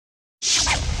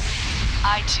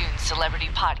iTunes Celebrity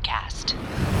Podcast.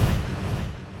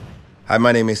 Hi,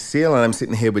 my name is Seal, and I'm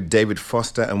sitting here with David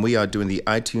Foster, and we are doing the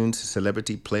iTunes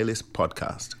Celebrity Playlist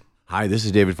Podcast. Hi, this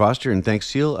is David Foster, and thanks,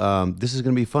 Seal. This is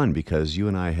going to be fun because you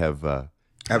and I have...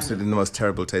 Absolutely the most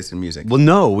terrible taste in music. Well,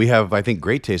 no, we have, I think,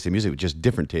 great taste in music, just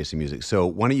different taste in music. So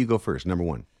why don't you go first, number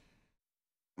one?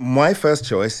 My first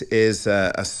choice is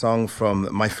a song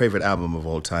from my favorite album of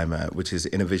all time, which is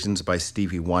Inner Visions by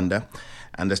Stevie Wonder.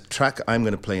 And the track I'm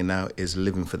going to play now is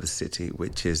Living for the City,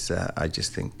 which is, I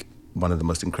just think, one of the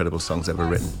most incredible songs ever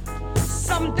written.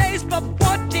 Some days for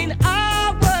 14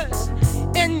 hours,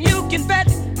 and you can bet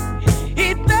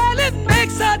he barely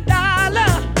makes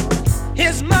 $1.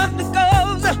 His mother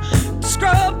goes to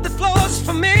scrub the floors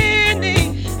for me,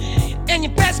 and you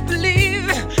best believe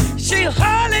she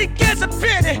hardly gets a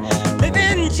penny,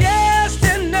 living just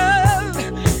enough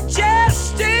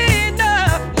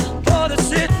for the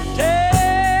city.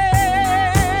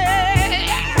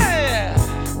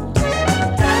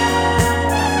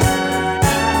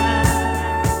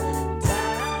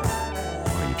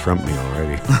 Oh, you trumped me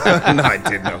already. No, I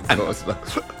didn't, of course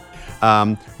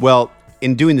not. Well,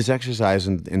 in doing this exercise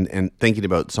and thinking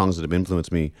about songs that have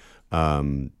influenced me,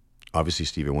 obviously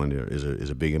Stevie Wonder is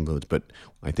a big influence, but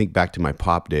I think back to my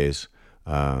pop days,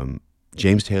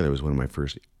 James Taylor was one of my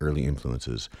first early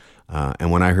influences.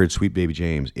 And when I heard Sweet Baby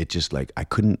James, it just like, I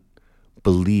couldn't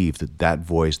believe that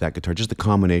voice, that guitar, just the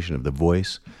combination of the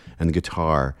voice and the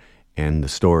guitar and the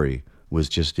story was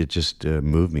just, it just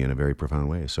moved me in a very profound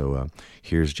way. So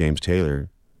here's James Taylor,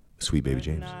 Sweet Baby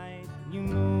James. You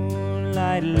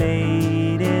moonlight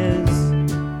ladies,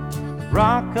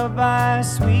 rockabye,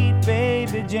 sweet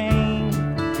baby Jane.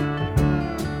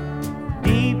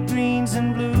 Deep greens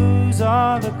and blues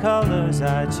are the colors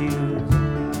I choose.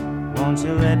 Won't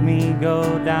you let me go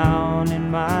down in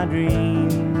my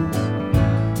dreams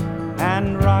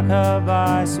and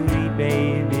rockabye, sweet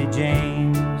baby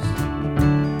James.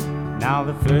 Now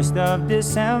the 1st of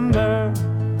December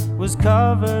was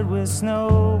covered with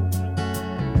snow.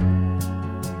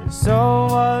 So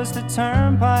was the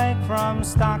turnpike from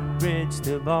Stockbridge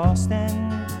to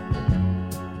Boston.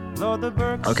 Lord,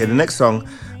 Okay, the next song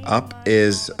up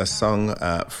is a song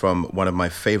from one of my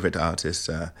favorite artists,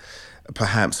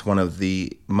 perhaps one of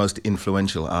the most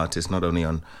influential artists, not only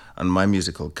on my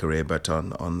musical career, but on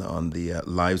the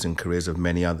lives and careers of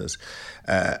many others,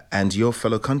 and your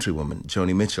fellow countrywoman,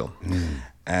 Joni Mitchell.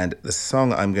 And the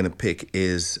song I'm going to pick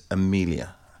is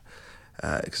Amelia.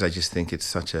 Because I just think it's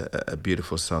such a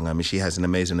beautiful song. I mean, she has an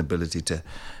amazing ability to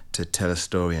tell a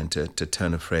story and to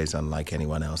turn a phrase unlike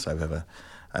anyone else I've ever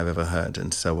heard.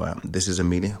 And so this is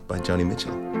Amelia by Joni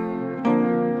Mitchell.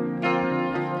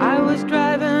 I was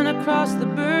driving across the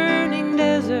burning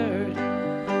desert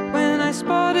when I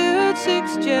spotted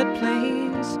 6 jet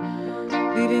planes,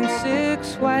 leaving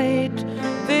 6 white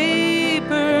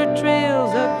vapor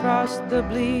trails across the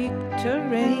bleak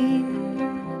terrain.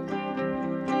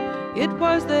 It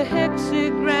was the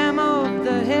hexagram of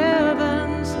the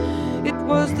heavens. It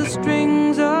was the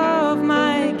strings of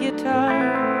my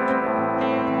guitar.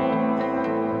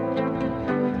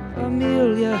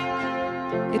 Amelia,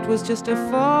 it was just a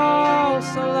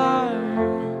false alarm.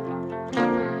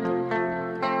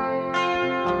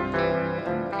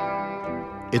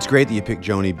 It's great that you picked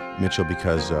Joni Mitchell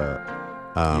because... You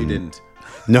didn't.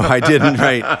 No, I didn't,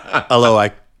 right? Although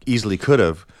I easily could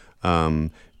have.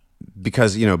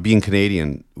 Because, you know, being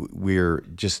Canadian, we're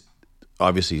just,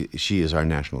 obviously, she is our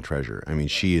national treasure. I mean,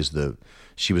 she was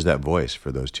that voice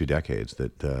for those 2 decades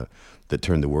that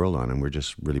turned the world on, and we're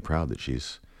just really proud that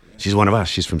she's one of us.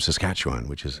 She's from Saskatchewan,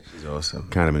 which is She's awesome.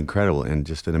 kind of incredible, and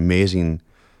just an amazing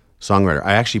songwriter.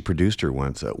 I actually produced her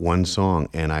once, one song,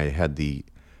 and I had the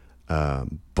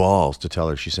balls to tell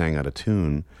her she sang out of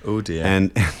tune. Oh, dear.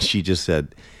 And she just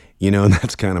said... You know, and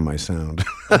that's kind of my sound.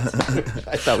 I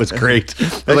thought it was great.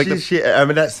 But Like I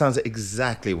mean, that sounds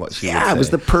exactly what she would say. it was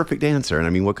the perfect answer. And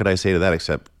I mean, what could I say to that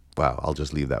except, wow, I'll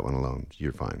just leave that one alone.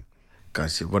 You're fine.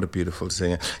 Gosh, what a beautiful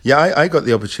singer. Yeah, I got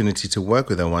the opportunity to work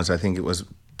with her once. I think it was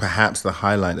perhaps the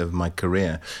highlight of my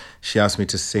career. She asked me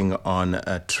to sing on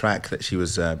a track that she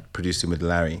was producing with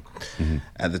Larry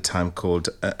at the time called,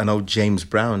 an old James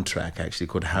Brown track actually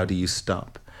called How Do You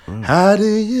Stop? How do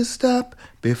you stop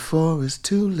before it's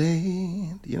too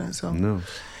late? You know that song? No.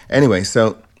 Anyway,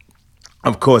 so,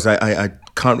 of course, I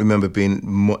can't remember being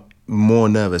more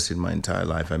nervous in my entire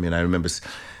life. I mean, I remember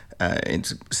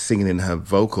singing in her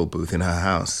vocal booth in her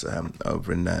house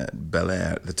over in Bel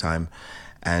Air at the time.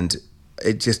 And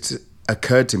it just,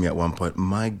 occurred to me at one point,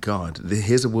 my God,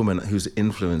 here's a woman who's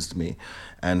influenced me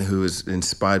and who has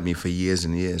inspired me for years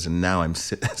and years, and now I'm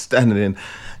standing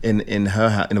in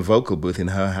her in a vocal booth in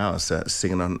her house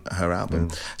singing on her album.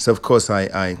 So of course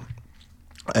I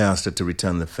asked her to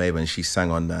return the favor, and she sang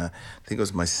on I think it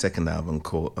was my second album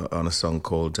on a song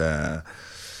called I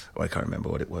can't remember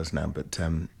what it was now,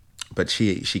 but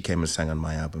she came and sang on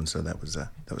my album, so that was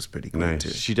pretty cool Nice.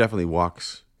 too. She definitely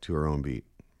walks to her own beat,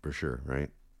 for sure, right?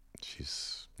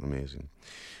 She's amazing.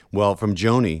 Well, from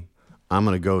Joni, I'm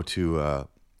going to go to,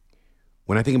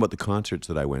 when I think about the concerts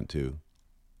that I went to,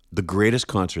 the greatest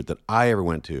concert that I ever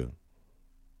went to,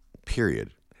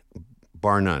 period,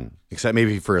 bar none, except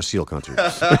maybe for a Seal concert,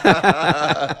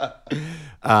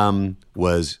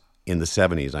 was in the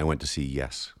 70s. I went to see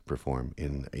Yes perform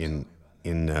in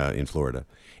Florida.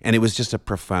 And it was just a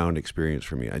profound experience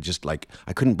for me. I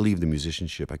couldn't believe the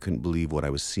musicianship. I couldn't believe what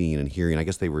I was seeing and hearing. I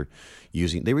guess they were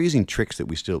using tricks that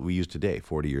we use today,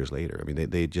 40 years later. I mean,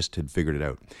 they just had figured it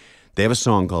out. They have a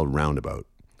song called Roundabout.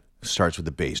 It starts with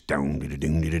the bass. I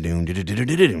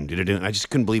just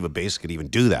couldn't believe a bass could even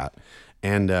do that.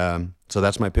 And so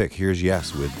that's my pick. Here's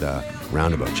Yes with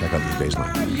Roundabout. Check out this bass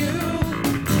line.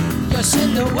 Your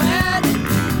silhouette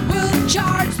will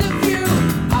charge the view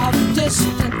of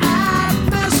distant atmosphere.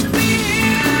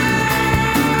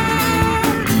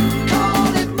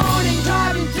 Cold at morning,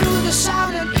 driving through the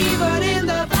sound and even in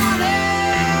the valley.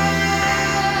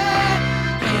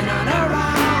 In and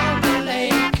around the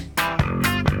lake,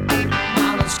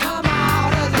 mountains come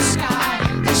out of the sky.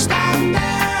 They stand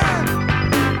there.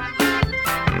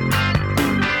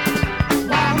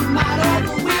 One mile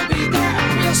over, we'll be there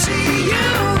and we'll see you.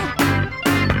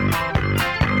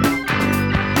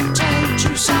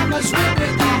 Summers will be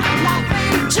there and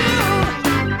nothing too.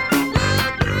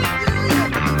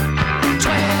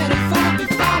 24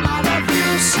 before my love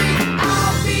you see,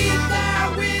 I'll be there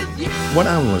with you. What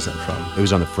album was that from? It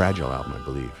was on the Fragile album, I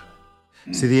believe.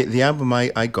 See, the album I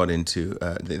got into,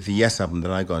 the Yes album that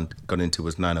I got into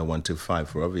was 90125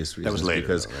 for obvious reasons. That was later,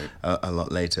 because though, a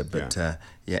lot later. But and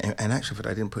actually, but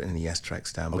I didn't put any Yes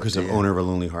tracks down. Because of Owner of a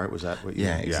Lonely Heart, was that what you?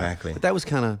 Yeah, exactly. But that was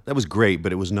great,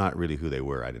 but it was not really who they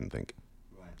were, I didn't think.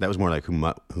 That was more like who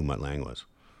Mutt Lange was,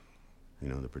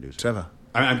 the producer. Trevor.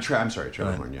 I'm sorry,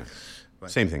 Trevor Horn. Yeah,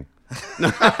 same thing.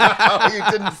 Oh, you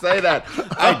didn't say that.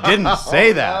 I didn't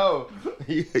say that. No.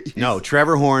 No,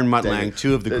 Trevor Horn, Mutt Lange,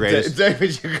 two of the greatest.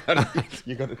 David, you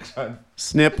got to try.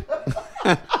 Snip.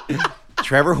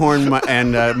 Trevor Horn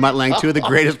and Mutt Lange, two of the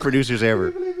greatest producers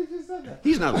ever.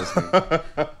 He's not listening.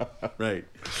 Right.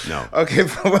 No. Okay.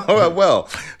 Well,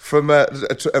 from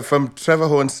Trevor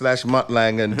Horn / Mutt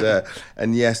Lange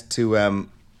and Yes to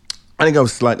I'm gonna go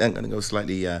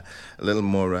slightly a little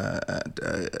more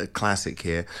classic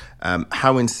here.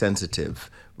 How Insensitive,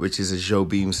 which is a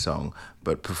Jobim song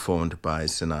but performed by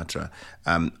Sinatra.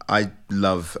 I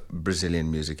love Brazilian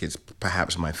music. It's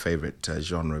perhaps my favorite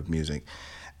genre of music,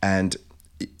 and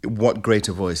what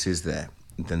greater voice is there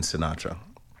than Sinatra?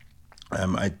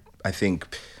 I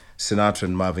think Sinatra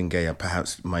and Marvin Gaye are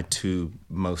perhaps my two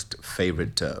most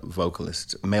favorite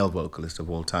male vocalists of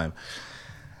all time.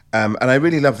 And I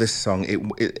really love this song.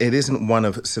 It isn't one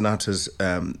of Sinatra's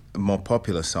more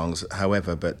popular songs,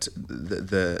 however, but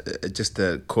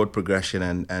the chord progression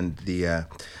and the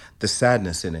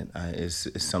sadness in it is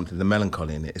something. The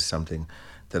melancholy in it is something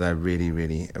that I really,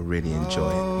 really, really enjoy.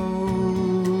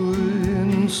 How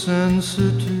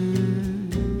insensitive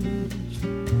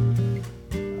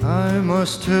I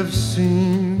must have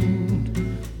seemed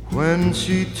when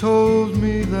she told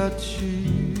me that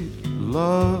she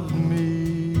loved me.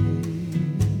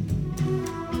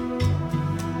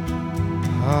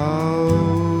 How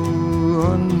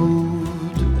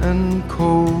unmoved and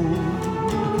cold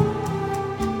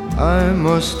I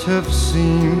must have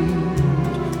seemed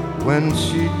when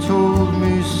she told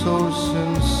me so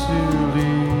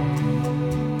sincerely.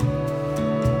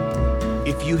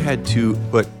 If you had to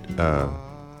put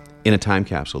in a time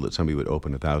capsule that somebody would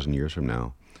open 1,000 years from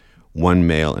now, one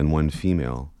male and one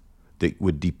female that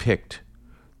would depict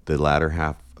the latter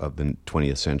half of the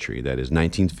 20th century, that is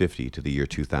 1950 to the year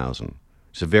 2000.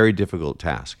 It's a very difficult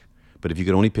task. But if you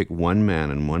could only pick one man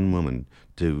and one woman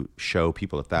to show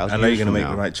people 1,000 years from now... I know you're going to make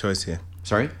the right choice here.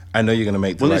 Sorry? I know you're going to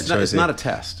make the right choice it's not a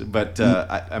test, but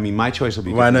I mean, my choice will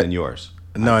be different than yours.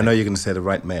 No, I know you're going to say the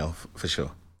right male, for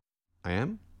sure. I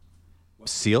am?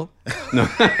 Seal? No.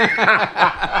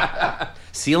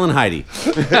 Seal and Heidi.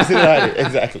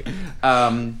 Exactly.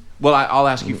 Well, I'll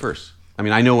ask you first. I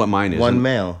mean, I know what mine is. One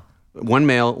male,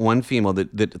 one female.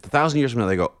 That 1,000 years from now,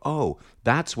 they go, oh,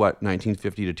 that's what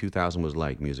 1950 to 2000 was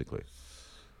like musically.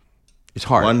 It's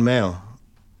hard. One male.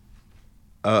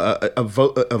 A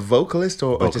vocalist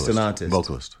or just an artist?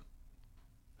 Vocalist.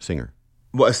 Singer.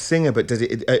 Well, a singer, but does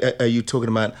it? Are you talking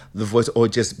about the voice, or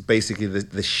just basically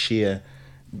the sheer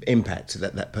impact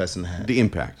that person had? The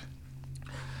impact.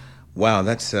 Wow,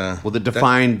 that's That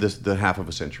defined the half of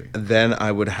a century. Then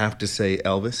I would have to say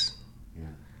Elvis,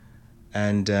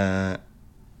 and a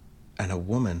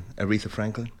woman, Aretha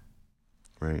Franklin.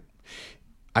 Right.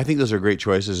 I think those are great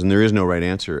choices, and there is no right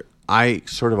answer. I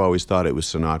sort of always thought it was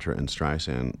Sinatra and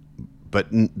Streisand, but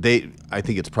I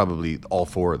think it's probably all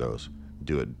four of those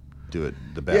do it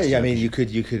the best. Yeah. I mean, you could.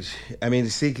 I mean,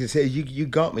 see, 'cause you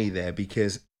got me there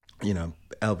because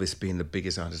Elvis being the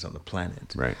biggest artist on the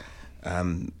planet, right.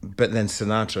 But then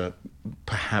Sinatra,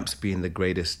 perhaps being the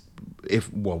greatest,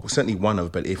 certainly one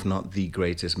of, but if not the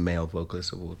greatest male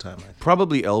vocalist of all time. I think.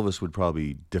 Probably Elvis would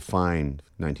probably define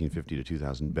 1950 to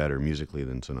 2000 better musically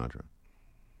than Sinatra.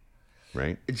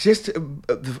 Right? Just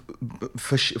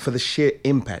for the sheer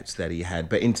impact that he had,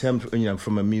 but in terms,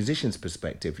 from a musician's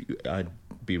perspective, I'd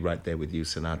be right there with you,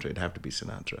 Sinatra. It'd have to be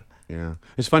Sinatra. Yeah.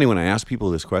 It's funny when I ask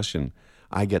people this question,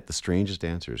 I get the strangest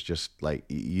answers. Just like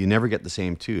you never get the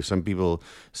same two. Some people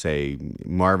say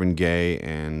Marvin Gaye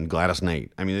and Gladys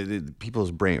Knight. I mean,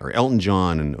 people's brain, or Elton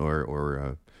John,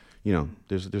 or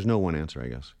there's no one answer. I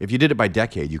guess if you did it by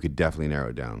decade, you could definitely narrow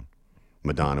it down.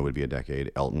 Madonna would be a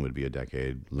decade. Elton would be a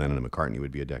decade. Lennon and McCartney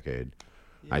would be a decade.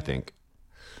 Yeah. I think.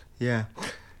 Yeah.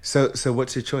 So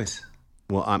what's your choice?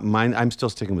 Well, I'm still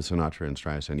sticking with Sinatra and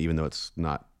Streisand, even though it's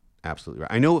not absolutely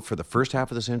right. I know for the first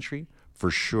half of the century, for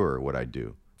sure, what I'd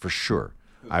do. For sure,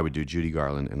 I would do Judy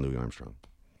Garland and Louis Armstrong.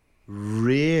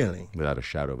 Really? Without a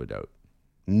shadow of a doubt.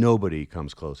 Nobody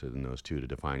comes closer than those two to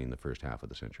defining the first half of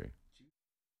the century.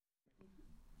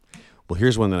 Well,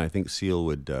 here's one that I think Seal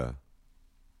would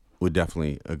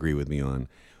definitely agree with me on.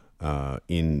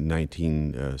 In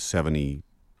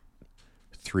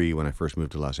 1973, when I first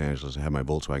moved to Los Angeles, I had my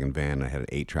Volkswagen van, and I had an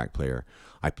 8-track player.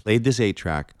 I played this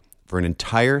 8-track for an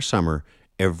entire summer,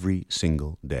 every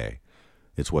single day.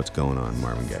 It's What's Going On,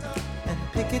 Marvin Gaye. And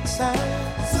picket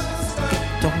signs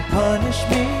don't punish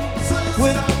me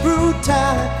with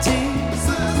brutality.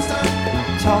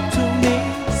 Talk to me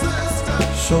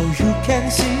so you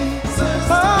can see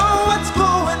what's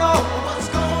going on. What's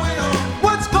going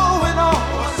on?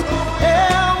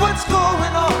 Yeah, what's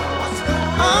going on?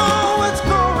 Oh, what's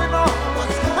going on?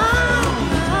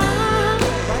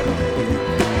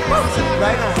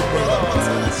 Right now.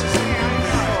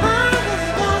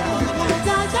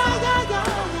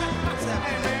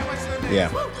 Yeah,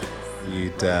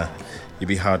 you'd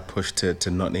be hard pushed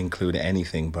to not include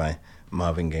anything by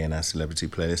Marvin Gaye in our celebrity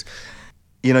playlist.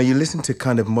 You listen to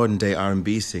kind of modern day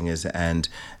R&B singers and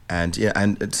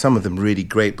some of them really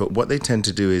great, but what they tend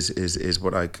to do is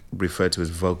what I refer to as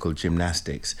vocal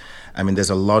gymnastics. I mean, there's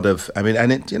a lot of,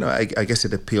 and it, I guess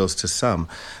it appeals to some,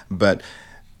 but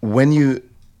when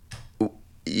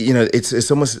it's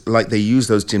almost like they use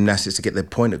those gymnastics to get their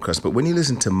point across. But when you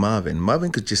listen to Marvin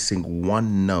could just sing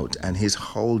one note and his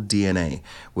whole DNA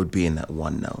would be in that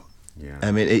one note. Yeah.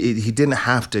 I mean, he didn't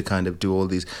have to kind of do all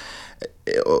these,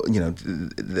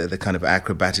 the kind of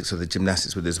acrobatics or the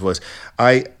gymnastics with his voice.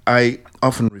 I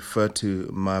often refer to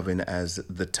Marvin as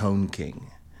the tone king.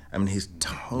 I mean, his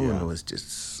tone was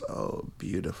just so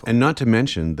beautiful. And not to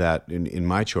mention that in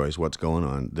my choice, What's Going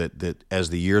On, that as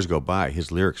the years go by,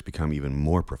 his lyrics become even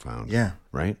more profound. Yeah.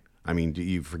 Right? I mean,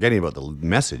 you're forgetting about the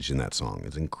message in that song.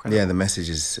 It's incredible. Yeah, the message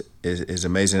is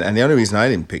amazing. And the only reason I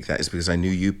didn't pick that is because I knew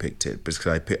you picked it, because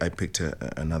I picked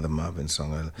another Marvin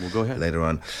song well, go ahead. Later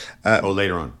on.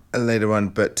 Later on. Later on.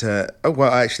 But,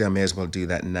 actually, I may as well do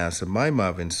that now. So my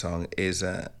Marvin song is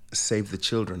Save the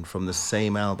Children from the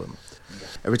same album.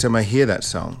 Every time I hear that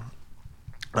song,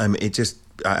 I just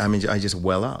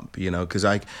well up, because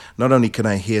not only can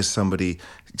I hear somebody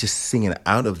just singing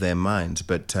out of their minds,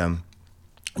 but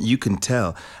you can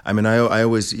tell. I mean, I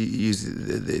always use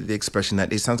the expression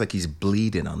that it sounds like he's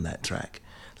bleeding on that track.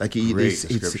 Like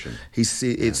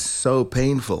it's so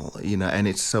painful, and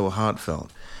it's so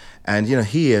heartfelt, and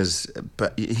he is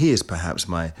perhaps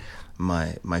my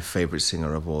favorite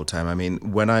singer of all time. I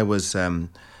mean, when I was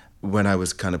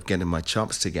kind of getting my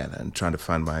chops together and trying to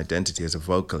find my identity as a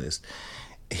vocalist,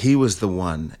 he was the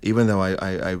one, even though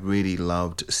I really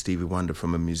loved Stevie Wonder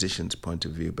from a musician's point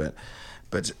of view, but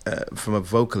from a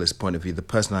vocalist point of view, the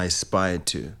person I aspired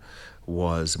to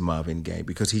was Marvin Gaye,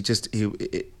 because he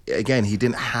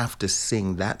didn't have to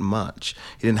sing that much.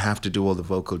 He didn't have to do all the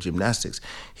vocal gymnastics.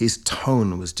 His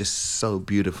tone was just so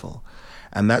beautiful.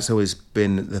 And that's always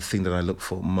been the thing that I look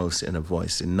for most in a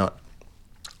voice, and not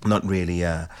really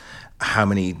how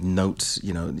many notes,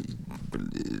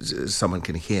 someone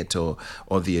can hit or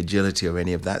the agility or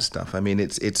any of that stuff. I mean,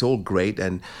 it's all great,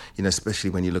 and especially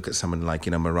when you look at someone like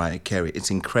Mariah Carey, it's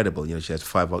incredible. She has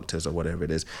 5 octaves or whatever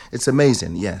it is. It's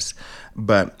amazing, yes,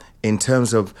 but in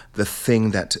terms of the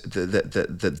thing that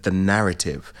the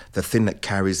narrative, the thing that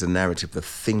carries the narrative, the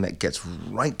thing that gets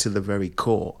right to the very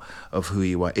core of who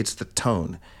you are, it's the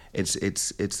tone. It's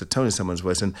the tone of someone's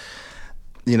voice, and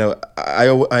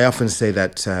I often say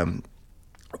that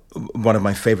one of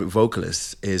my favorite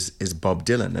vocalists is Bob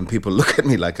Dylan, and people look at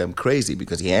me like I'm crazy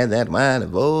because he had that kind of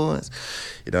voice,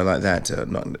 like that.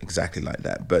 Not exactly like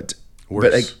that, but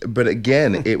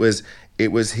again, it was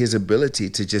his ability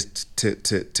to just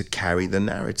to carry the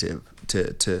narrative,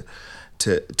 to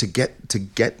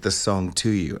get the song to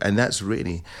you, and that's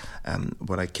really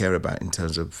what I care about in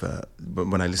terms of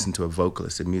when I listen to a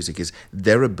vocalist in music, is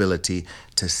their ability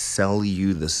to sell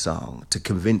you the song, to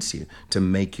convince you, to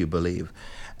make you believe.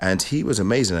 And he was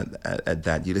amazing at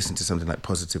that. You listen to something like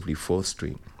Positively 4th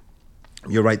Street,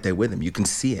 you're right there with him. You can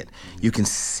see it. You can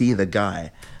see the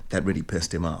guy that really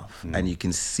pissed him off, and you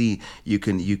can hear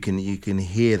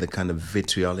the kind of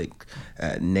vitriolic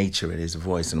nature in his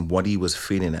voice and what he was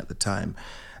feeling at the time,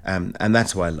 and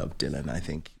that's why I love Dylan, I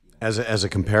think. As a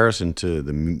comparison to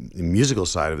the musical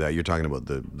side of that, you're talking about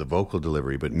the vocal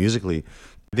delivery, but musically,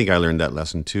 I think I learned that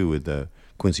lesson too with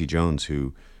Quincy Jones,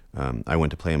 who I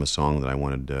went to play him a song that I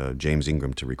wanted James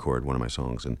Ingram to record, one of my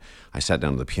songs, and I sat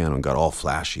down to the piano and got all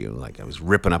flashy, like I was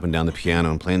ripping up and down the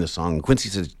piano and playing the song, and Quincy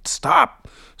said, stop,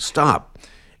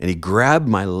 and he grabbed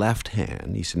my left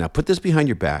hand, he said, now put this behind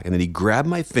your back, and then he grabbed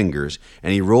my fingers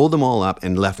and he rolled them all up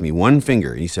and left me one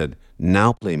finger, and he said,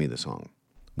 now play me the song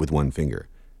with one finger.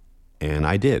 And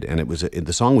I did, and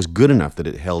the song was good enough that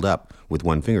it held up with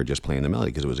one finger, just playing the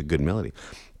melody, because it was a good melody.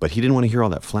 But he didn't want to hear all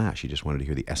that flash. He just wanted to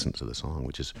hear the essence of the song,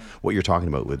 which is what you're talking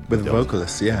about with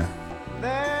vocalists, yeah.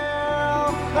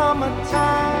 There'll come a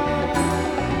time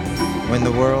when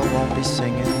the world won't be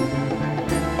singing,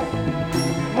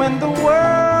 when the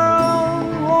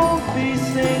world won't be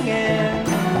singing,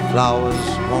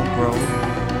 flowers won't grow,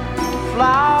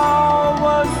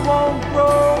 flowers won't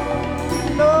grow,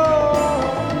 no.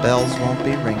 Bells won't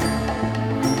be ringing,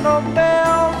 no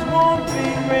bells won't be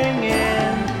ringing.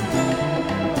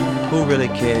 Who really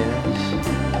cares?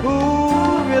 Who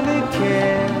really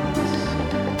cares?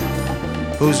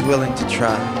 Who's willing to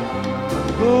try?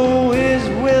 Who is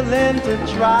willing to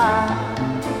try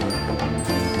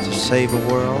to save a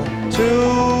world? To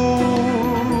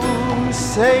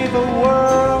save a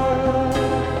world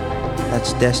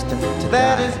that's destined to die.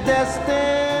 That is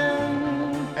destined.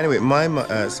 Anyway, my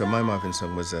Marvin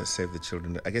song was Save the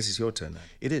Children. I guess it's your turn now.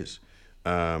 It is.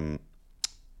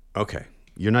 Okay.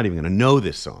 You're not even going to know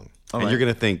this song. And you're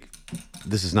going to think,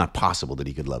 this is not possible that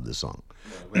he could love this song.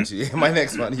 My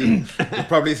next one, you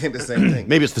probably think the same thing.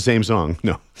 Maybe it's the same song.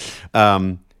 No.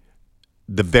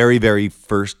 The very, very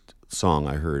first song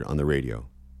I heard on the radio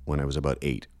when I was about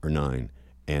 8 or 9,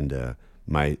 and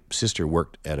my sister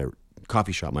worked at a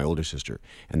coffee shop, my older sister,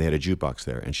 and they had a jukebox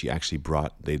there, and she actually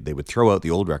brought, they would throw out the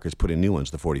old records, put in new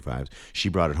ones, the 45s. She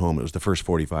brought it home. It was the first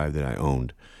 45 that I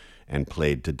owned and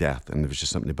played to death, and there was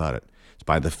just something about it. It's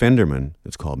by the Fenderman.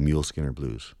 It's called Mule Skinner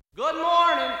Blues. Good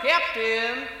morning,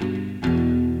 Captain.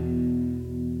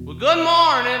 Well, good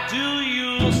morning to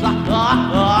you.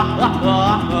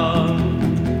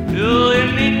 Do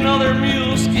you need another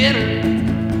mule skinner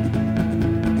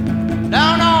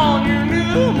down on your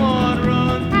new mud run?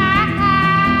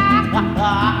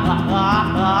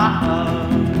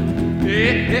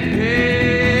 Hey, hey,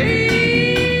 hey.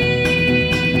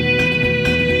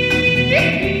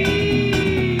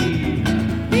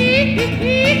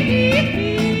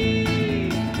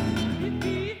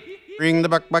 Bring the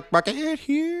bucket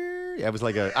here. Yeah, it was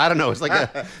like I don't know. It's like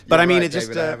a, but I mean, right, it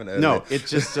just no. It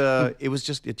just it was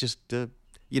just it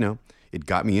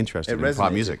got me interested in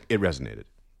pop music. It resonated.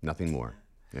 Nothing more.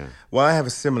 Yeah. Well, I have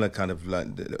a similar kind of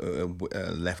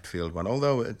left field one,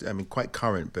 although I mean quite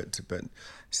current, but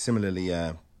similarly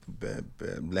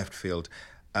left field.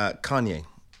 Kanye,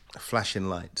 Flashing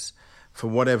Lights. For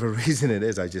whatever reason it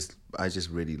is, I just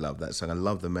really love that song. I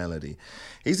love the melody.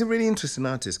 He's a really interesting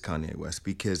artist, Kanye West,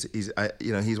 because he's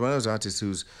one of those artists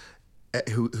who's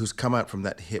come out from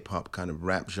that hip hop kind of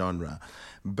rap genre,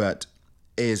 but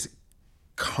is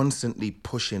constantly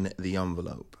pushing the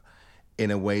envelope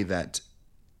in a way that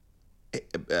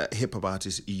hip hop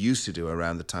artists used to do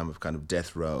around the time of kind of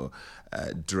Death Row,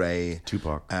 Dre,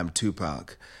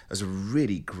 Tupac. There's a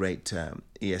really great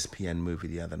ESPN movie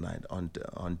the other night on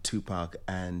Tupac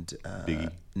and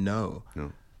Biggie. No,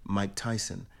 Mike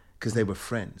Tyson, because they were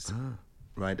friends.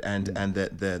 right? And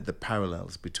the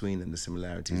parallels between them, the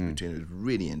similarities between them, is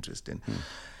really interesting.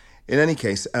 In any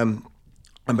case, I'm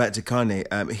back to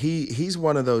Kanye. He's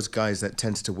one of those guys that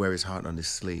tends to wear his heart on his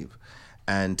sleeve.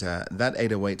 And that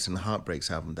 808s and Heartbreaks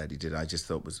album that he did, I just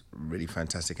thought was really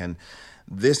fantastic. And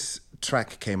this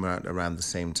track came out around the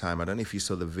same time. I don't know if you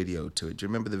saw the video to it. Do you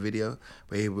remember the video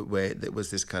where there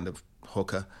was this kind of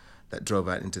hooker that drove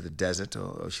out into the desert,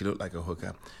 or she looked like a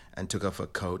hooker, and took off her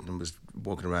coat and was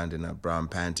walking around in her bra and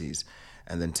panties,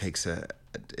 and then takes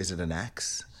is it an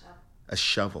axe? A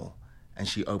shovel. And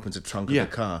she opens the trunk of the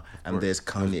car, and there's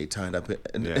Kanye tied up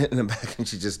in the back, and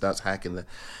she just starts hacking the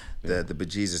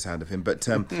bejesus out of him. But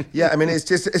yeah, I mean, it's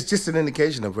just an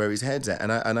indication of where his head's at,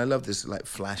 and I love this like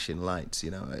flashing lights.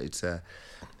 You know, it's a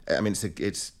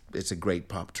great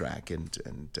pop track, and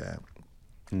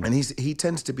he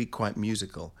tends to be quite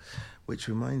musical, which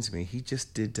reminds me, he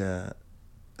just did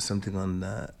something on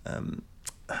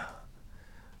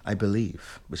I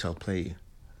Believe, which I'll play you.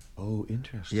 Oh,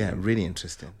 interesting. Yeah, really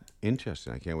interesting.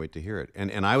 Interesting. I can't wait to hear it.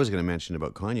 And I was going to mention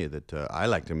about Kanye that I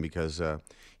liked him because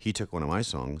he took one of my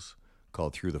songs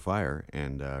called Through the Fire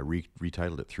and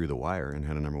retitled it Through the Wire and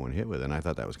had a #1 hit with it. And I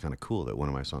thought that was kind of cool that one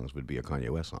of my songs would be a Kanye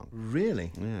West song.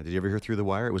 Really? Yeah. Did you ever hear Through the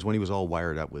Wire? It was when he was all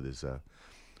wired up with his...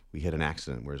 we had an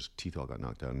accident where his teeth all got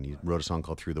knocked out, and he wrote a song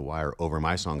called Through the Wire over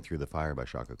my song Through the Fire by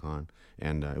Shaka Khan.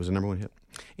 And it was a #1 hit.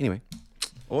 Anyway.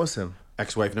 Awesome.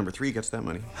 Ex-wife number 3 gets that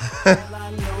money.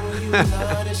 I know you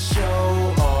love to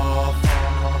show off,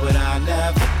 but I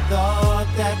never thought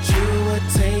that you would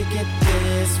take it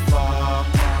this far.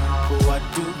 But what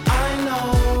do I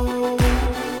know?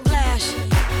 Flash,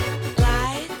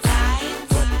 lights.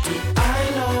 What do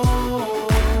I know?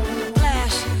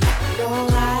 Flash,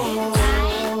 lights.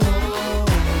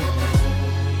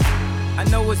 I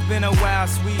know it's been a while,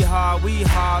 sweetheart. We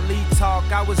hardly talk.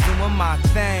 I was doing my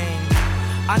thing.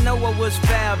 I know it was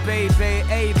fair, baby,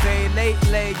 hey, babe,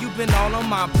 lately, you've been all on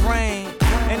my brain.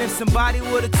 And if somebody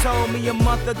would've told me a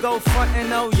month ago,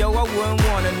 frontin', oh, yo, I wouldn't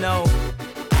wanna know.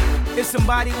 If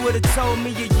somebody would've told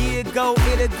me a year ago,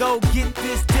 it'd go get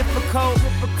this difficult.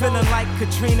 Feeling like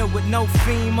Katrina with no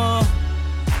FEMA.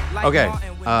 Like Okay,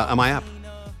 Martin with am I up?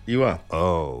 You are.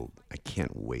 Oh, I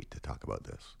can't wait to talk about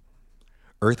this.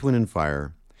 Earth, Wind, and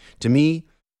Fire. To me,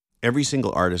 every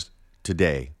single artist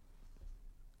today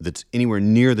that's anywhere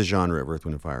near the genre of Earth,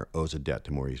 Wind, and Fire owes a debt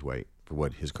to Maurice White for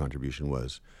what his contribution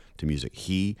was to music.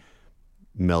 He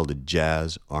melded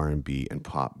jazz, R&B, and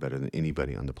pop better than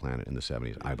anybody on the planet in the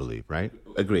 70s, I believe, right?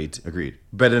 Agreed. Agreed.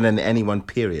 Better than anyone,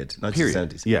 period. Not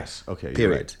Period. just 70s. Yes. Okay.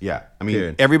 Period. Right. Yeah. I mean,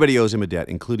 Period. everybody owes him a debt,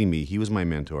 including me. He was my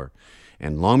mentor.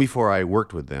 And long before I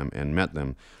worked with them and met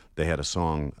them, they had a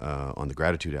song on the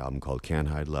Gratitude album called Can't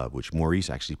Hide Love, which Maurice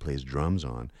actually plays drums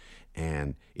on.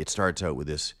 And it starts out with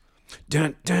this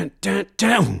dun dun dun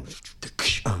dun.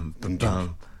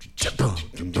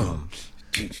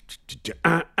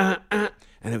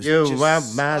 And it was You just, are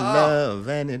my love.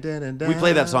 And we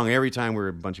play that song every time we're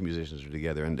a bunch of musicians are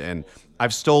together, and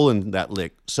I've stolen that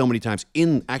lick so many times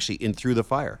in Through the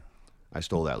Fire. I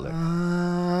stole that lick.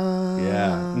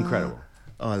 Yeah, incredible.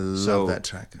 Oh, I love that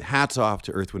track. Hats off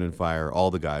to Earth, Wind, and Fire, all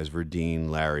the guys, Verdine,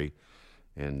 Larry,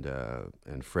 and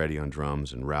Freddie on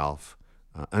drums, and Ralph.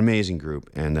 Amazing group,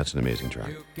 and that's an amazing track.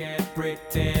 You can't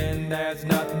pretend there's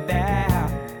nothing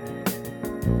there.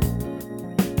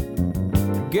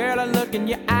 Girl, I look in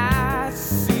your eyes,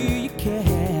 see you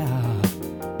care.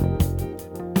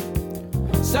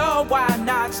 So why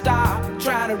not stop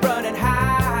trying to run and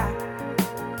hide?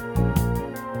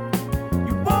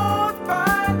 You won't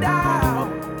find out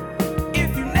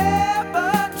if you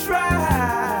never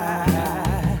try.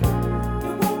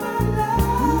 You want my love?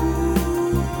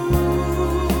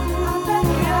 I'll let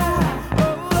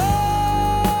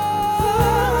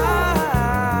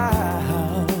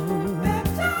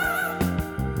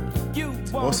you.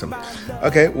 Awesome.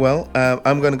 Okay, well,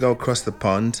 I'm going to go across the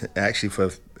pond, actually,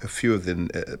 for a few of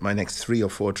my next 3 or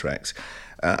 4 tracks.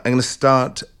 I'm going to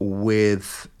start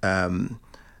with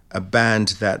a band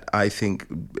that I think,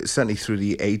 certainly through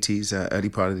the 80s, early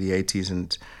part of the 80s,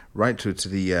 and right through to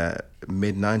the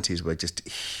mid-90s, were just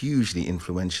hugely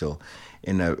influential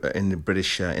in the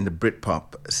British, in the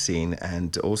Britpop scene,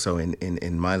 and also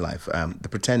in my life, the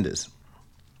Pretenders.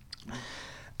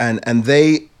 And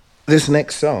this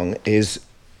next song is,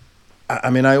 I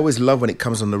mean, I always love when it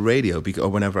comes on the radio or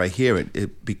whenever I hear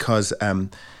it because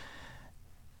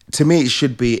to me it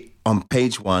should be on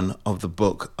page 1 of the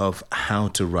book of how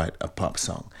to write a pop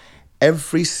song.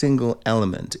 Every single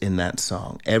element in that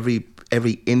song, every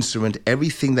instrument,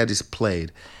 everything that is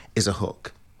played is a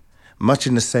hook. Much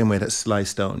in the same way that Sly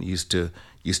Stone used to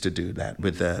do that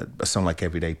with a song like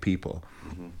Everyday People.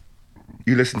 Mm-hmm.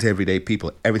 You listen to Everyday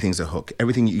People, everything's a hook.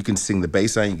 Everything, you can sing the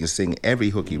bass line, you can sing every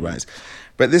hook he writes.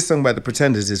 But this song by The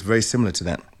Pretenders is very similar to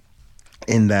that,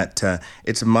 in that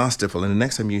it's masterful. And the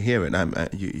next time you hear it, I'm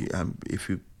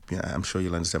sure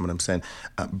you'll understand what I'm saying.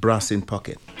 Brass in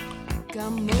Pocket.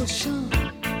 Got motion,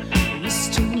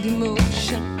 restrained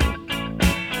emotion.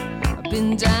 I've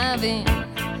been diving,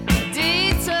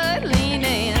 detour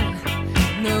leaning,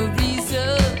 no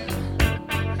reason.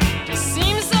 Just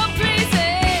seems so crazy.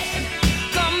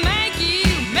 Gonna make you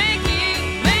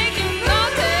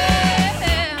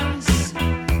notice.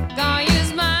 Gonna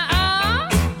use my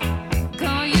arms,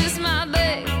 gonna use my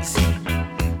legs,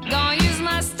 gonna use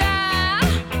my style,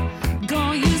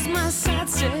 gonna use my side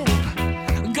step,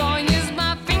 gonna use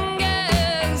my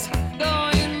fingers,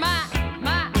 gonna use my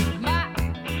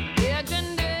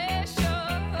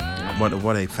imagination.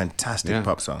 What a fantastic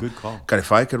pop song. Good call. God,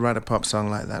 if I could write a pop song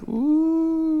like that,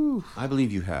 ooh. I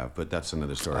believe you have, but that's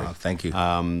another story. Oh, thank you.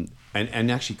 And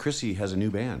actually, Chrissy has a new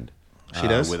band. She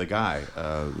does? With a guy,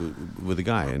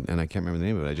 and I can't remember the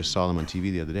name of it. I just saw them on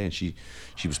TV the other day, and she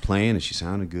was playing, and she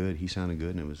sounded good. He sounded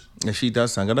good, and it was. Yeah, she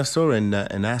does sound good. I saw her in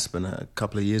Aspen a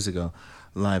couple of years ago,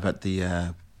 live at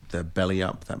the Belly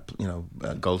Up,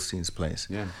 that Goldstein's place.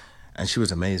 Yeah, and she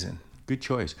was amazing. Good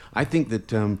choice. I think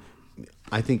that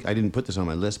I didn't put this on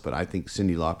my list, but I think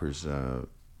Cyndi Lauper's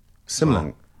similar.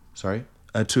 Song, sorry,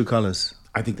 True Colors.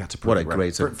 I think that's a perfect what a record.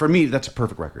 great song. For me, that's a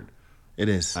perfect record. It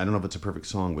is. I don't know if it's a perfect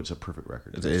song, but it's a perfect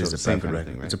record. It is a perfect record.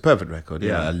 Thing, right? It's a perfect record.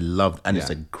 Yeah, I love, and yeah.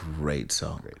 It's a great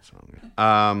song. Great song.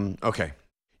 Okay,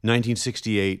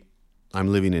 1968. I'm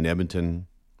living in Edmonton,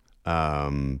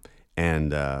 and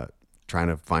trying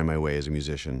to find my way as a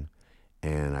musician.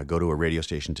 And I go to a radio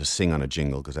station to sing on a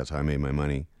jingle because that's how I made my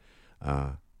money.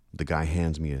 The guy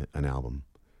hands me an album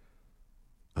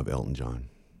of Elton John,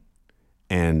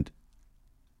 and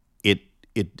it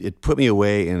put me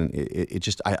away, and it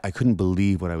just I couldn't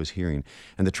believe what I was hearing.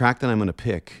 And the track that I'm going to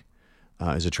pick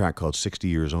is a track called 60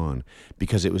 Years On,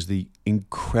 because it was the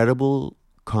incredible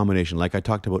combination, like I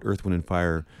talked about Earth, Wind &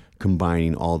 Fire,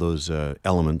 combining all those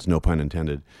elements, no pun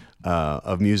intended,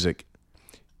 of music.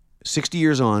 60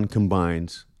 Years On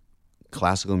combines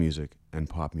classical music and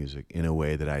pop music in a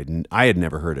way that I had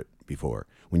never heard it before.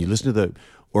 When you listen to the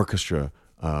orchestra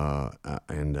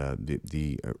and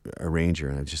the arranger,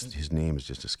 and his name is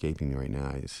just escaping me right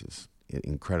now. It's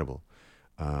incredible.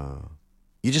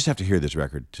 You just have to hear this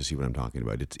record to see what I'm talking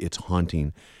about. It's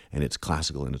haunting, and it's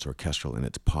classical, and it's orchestral, and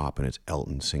it's pop, and it's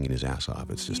Elton singing his ass off.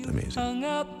 It's just amazing. Hung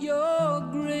up your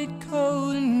great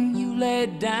coat and you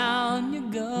laid down your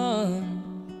gun.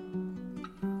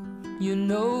 You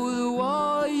know the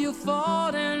war you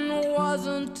fought in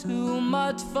wasn't too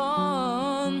much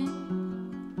fun.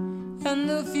 And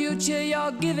the future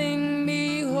you're giving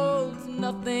me holds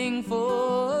nothing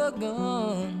for the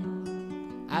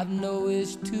gun. I've no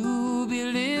wish to be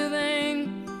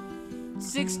living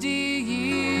 60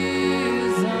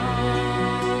 years on.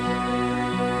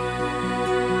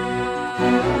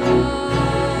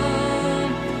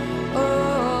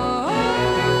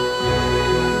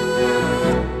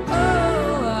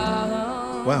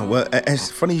 Wow, well, it's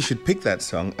funny you should pick that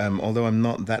song, although I'm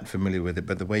not that familiar with it,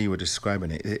 but the way you were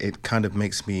describing it, it kind of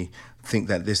makes me think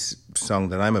that this song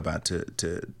that I'm about to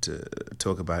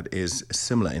talk about is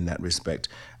similar in that respect.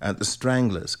 The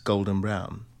Stranglers, Golden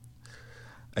Brown.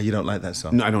 You don't like that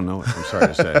song? No, I don't know it. I'm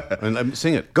sorry to say.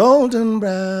 Sing it. Golden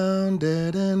brown,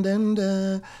 da dun dun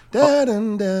da, da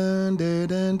dun dun da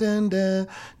dun dun da,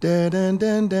 da dun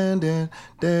dun dun da,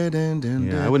 da dun dun.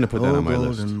 Yeah, I wouldn't have put that on my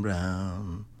list. Golden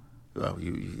brown. Well,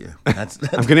 yeah. That's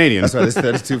I'm Canadian. That's why there's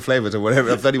 32 flavors or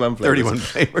whatever. 31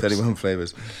 flavors. 31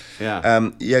 flavors.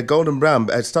 Yeah. Golden Brown.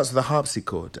 It starts with a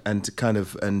harpsichord and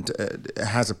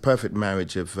has a perfect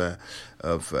marriage of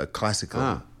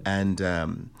classical and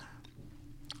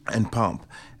pop.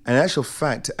 And in actual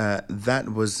fact, that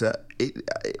was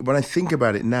when I think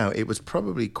about it now, it was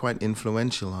probably quite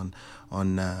influential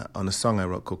on a song I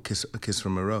wrote called "A Kiss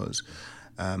from a Rose."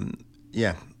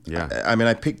 Yeah. I mean,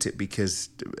 I picked it because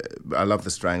I love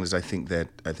the Stranglers. I think they're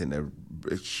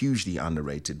a hugely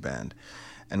underrated band,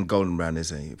 and Golden Brown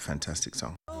is a fantastic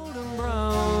song. Golden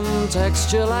brown,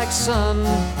 texture like sun,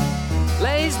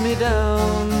 lays me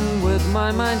down. With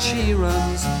my mind she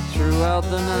runs throughout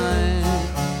the night.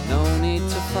 No need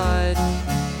to fight,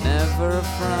 never a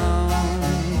frown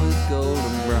with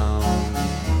golden brown.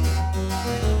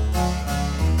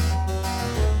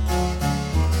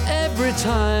 Every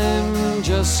time,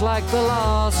 just like the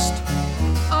last,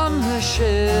 on her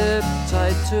ship,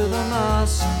 tied to the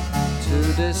mast,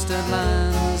 to distant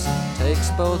lands, takes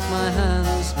both my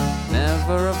hands,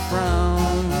 never a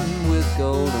frown with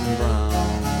golden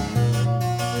brown.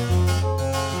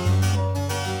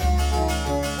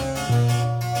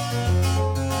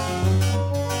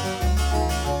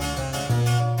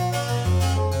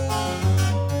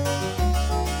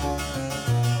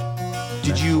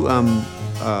 Did you,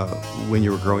 when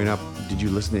you were growing up, did you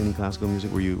listen to any classical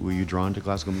music? Were you drawn to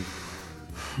classical music?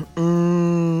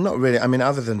 Not really. I mean,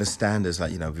 other than the standards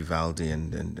like Vivaldi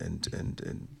and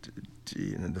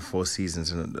the Four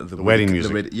Seasons and the wedding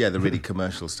music. The really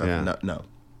commercial stuff. Yeah. No.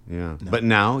 Yeah. No. But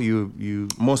now you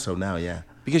more so now, yeah.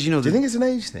 Because do you think it's an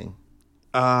age thing?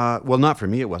 Well, not for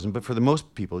me, it wasn't. But for the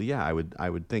most people, yeah, I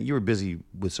would think you were busy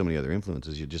with so many other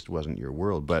influences. It just wasn't your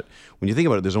world. But when you think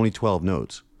about it, there's only 12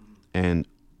 notes, and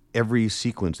every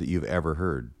sequence that you've ever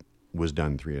heard was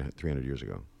done 300 years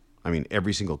ago. I mean,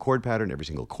 every single chord pattern, every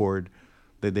single chord,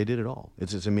 they did it all.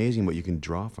 It's amazing what you can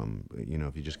draw from,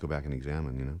 if you just go back and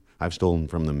examine, I've stolen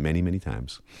from them many, many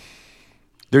times.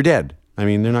 They're dead. I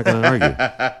mean, they're not going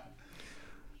to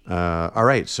argue. All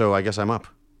right, so I guess I'm up.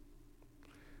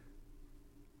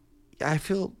 I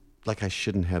feel like I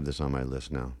shouldn't have this on my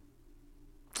list now.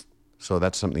 So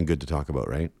that's something good to talk about,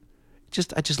 right?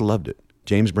 I just loved it.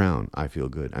 James Brown, I Feel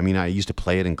Good. I mean, I used to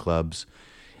play it in clubs.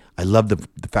 I love the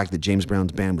fact that James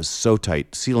Brown's band was so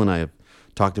tight. Seal and I have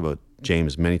talked about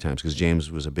James many times because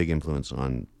James was a big influence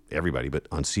on everybody, but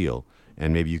on Seal.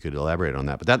 And maybe you could elaborate on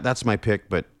that. But that's my pick.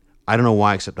 But I don't know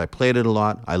why, except I played it a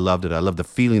lot. I loved it. I love the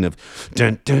feeling of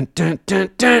dun, dun, dun,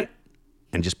 dun, dun.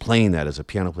 And just playing that as a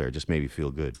piano player just made me feel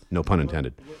good. No pun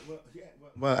intended.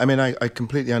 Well, I mean, I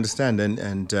completely understand.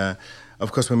 And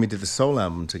of course, when we did the Soul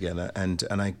album together, and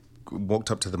I walked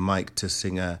up to the mic to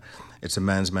sing It's a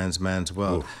Man's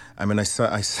World. Ooh. I mean, I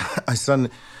suddenly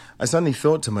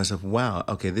thought to myself, wow,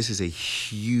 okay, this is a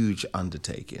huge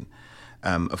undertaking.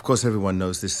 Of course, everyone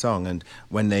knows this song, and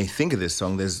when they think of this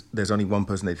song, there's only one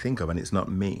person they think of, and it's not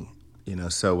me.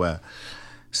 So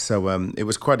it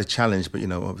was quite a challenge, but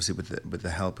obviously with the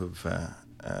help of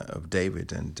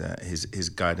David and his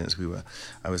guidance,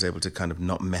 I was able to kind of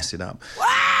not mess it up. Wow,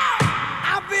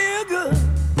 I feel good.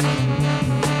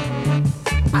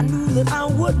 I knew that I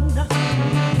wouldn't.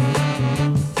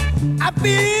 I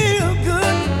feel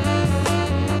good.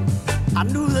 I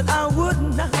knew that I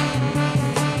wouldn't.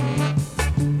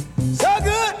 So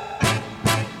good,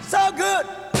 so good.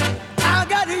 I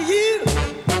got you.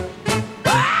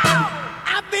 Wow,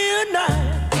 I feel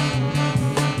nice.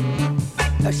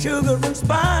 A sugar and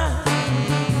spice.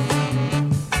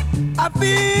 I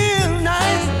feel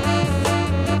nice.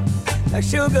 A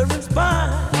sugar and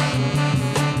spice.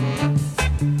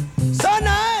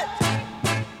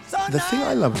 The thing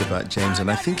I loved about James, and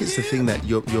I think it's the thing that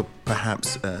you're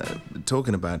perhaps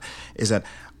talking about, is that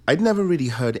I'd never really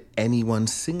heard anyone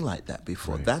sing like that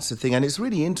before. Right. That's the thing, and it's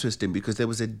really interesting because there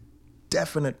was a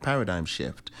definite paradigm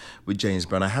shift with James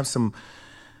Brown. I have some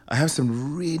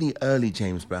really early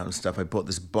James Brown stuff. I bought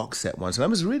this box set once, and I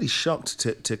was really shocked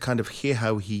to kind of hear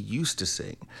how he used to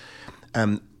sing.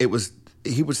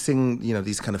 He would sing,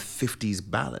 these kind of 50s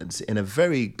ballads in a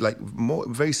very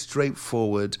very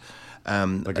straightforward.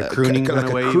 Like a crooning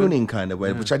kind of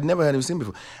way, which I'd never heard him sing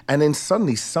before. And then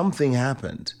suddenly something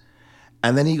happened,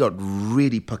 and then he got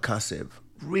really percussive.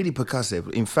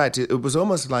 In fact, it was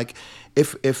almost like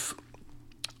if a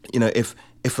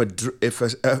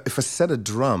set of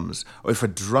drums, or if a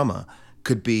drummer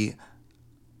could be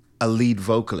a lead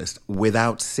vocalist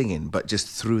without singing, but just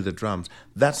through the drums.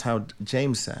 That's how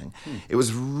James sang. It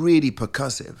was really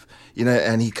percussive,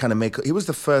 and he was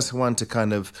the first one to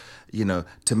kind of,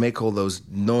 to make all those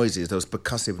noises, those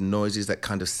percussive noises that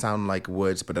kind of sound like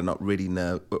words, but are not really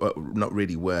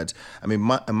words. I mean,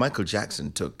 Michael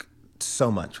Jackson took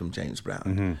so much from James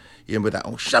Brown. Mm-hmm. With that,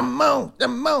 Shamo,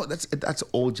 that's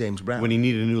all James Brown. When he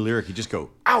needed a new lyric, he'd just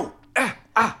go, ow,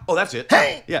 oh, that's it.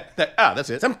 Hey! Yeah, that's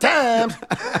it. Sometimes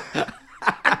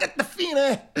I get the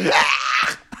feeling.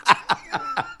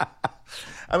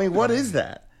 I mean, what is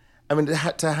that? I mean, to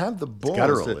have the balls,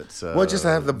 just to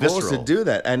have the balls visceral. to do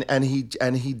that, and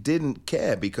he didn't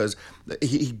care because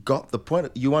he got the point.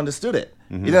 You understood it.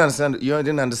 Mm-hmm. You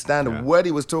didn't understand a word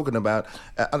he was talking about.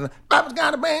 Papa's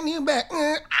got a brand new back,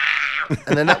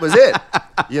 and then that was it.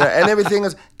 And everything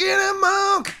was get him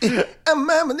on,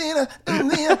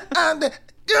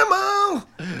 come on.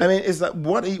 I mean, it's like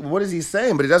what is he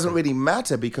saying? But it doesn't really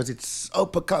matter because it's so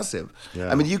percussive. Yeah.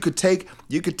 I mean, you could take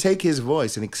his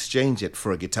voice and exchange it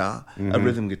for a guitar, a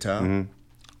rhythm guitar,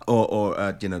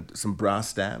 or some brass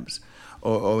stabs,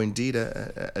 or indeed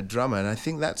a drummer. And I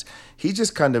think he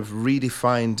just kind of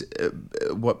redefined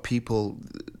what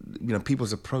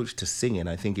people's approach to singing.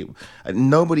 I think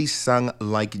nobody sung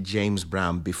like James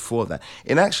Brown before that.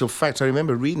 In actual fact, I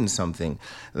remember reading something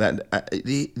that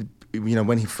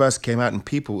when he first came out, and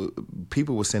people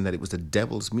were saying that it was the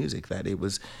devil's music, that it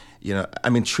was,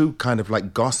 true kind of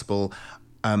like gospel,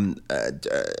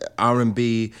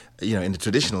 R&B, in the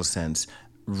traditional sense,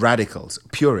 radicals,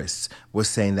 purists, were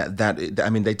saying that I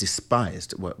mean, they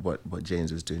despised what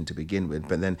James was doing to begin with,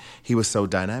 but then he was so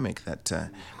dynamic that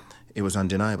it was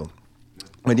undeniable.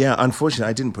 But yeah, unfortunately,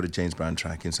 I didn't put a James Brown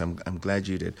track in, so I'm glad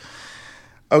you did.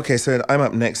 Okay, so I'm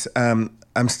up next.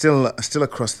 I'm still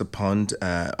across the pond,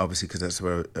 obviously, because that's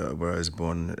where I was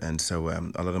born, and so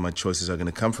a lot of my choices are going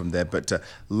to come from there. But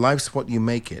Life's What You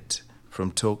Make It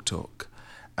from Talk Talk,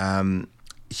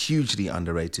 hugely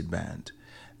underrated band,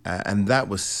 and that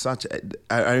was such.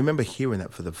 I remember hearing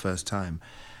that for the first time,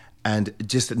 and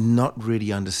just not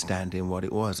really understanding what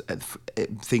it was,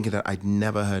 thinking that I'd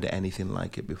never heard anything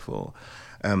like it before.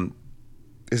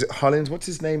 Is it Hollins? What's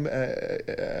his name?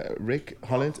 Rick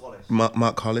Hollins?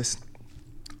 Mark Hollis.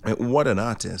 What an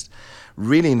artist.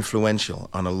 Really influential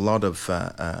on a lot of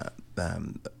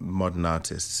modern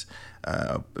artists,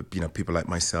 people like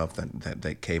myself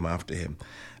that came after him.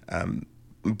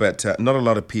 But not a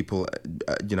lot of people,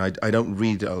 I don't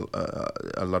read a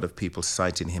lot of people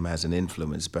citing him as an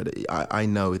influence, but I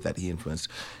know that he influenced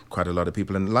quite a lot of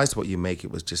people. And Life's What You Make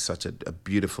It was just such a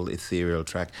beautiful, ethereal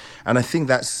track. And I think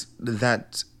that's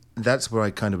where I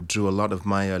kind of drew a lot of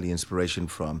my early inspiration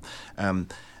from.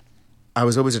 I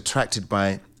was always attracted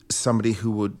by somebody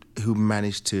who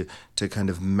managed to kind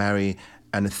of marry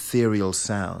an ethereal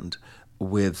sound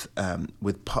with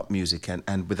pop music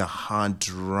and with a hard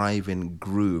driving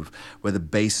groove where the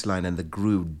bass line and the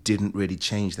groove didn't really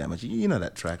change that much. You know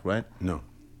that track, right? No.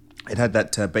 It had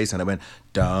that bass line that went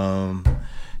dum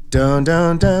dum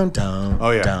dum dum dum. Oh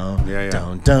yeah. Dum yeah.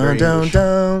 dum dum dum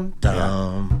dum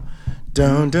dum.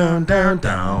 Down, down, down,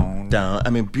 down, down. I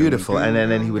mean, beautiful. And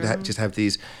then he would just have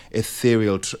these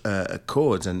ethereal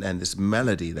chords and this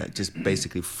melody that just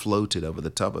basically floated over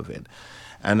the top of it.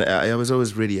 And I was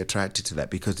always really attracted to that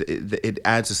because it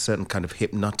adds a certain kind of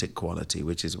hypnotic quality,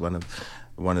 which is one of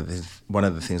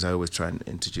the things I always try and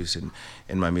introduce in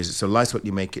my music. So Life's What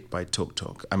You Make It by Talk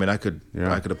Talk. I mean, I could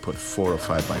have put 4 or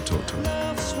 5 by Talk Talk.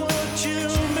 That's what you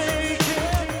make it.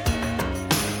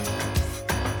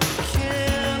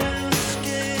 Can't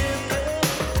escape it.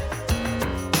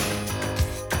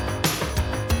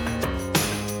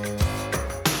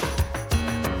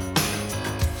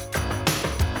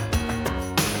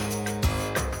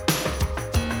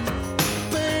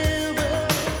 Baby,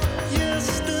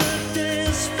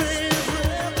 yesterday's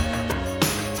favorite.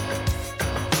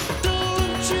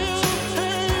 Don't you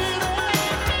hate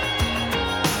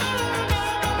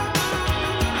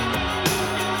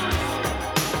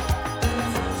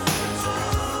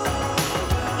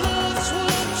That's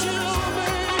what you make it.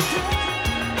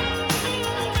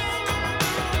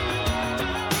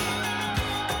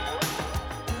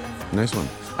 Nice one.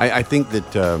 I think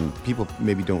that people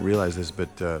maybe don't realize this, but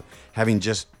having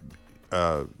just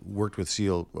worked with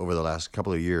Seal over the last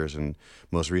couple of years, and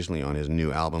most recently on his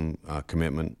new album,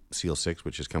 Commitment, Seal 6,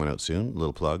 which is coming out soon, a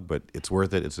little plug, but it's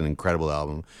worth it. It's an incredible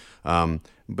album.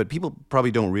 But people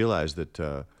probably don't realize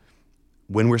that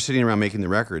when we're sitting around making the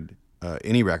record,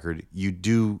 any record, you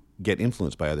do get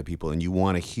influenced by other people and you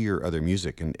want to hear other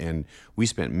music. And we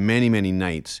spent many, many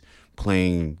nights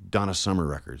playing Donna Summer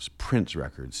records, Prince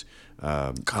records,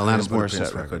 Alanis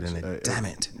Morissette records. Damn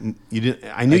it! You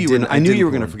didn't. I knew you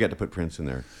were going to forget to put Prince in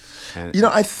there. And,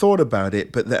 I thought about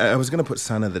it, but I was going to put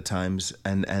Sign of the Times,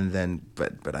 and then,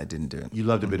 but I didn't do it. You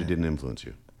loved it, but it didn't influence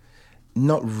you.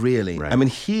 Not really. Right. I mean,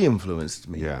 he influenced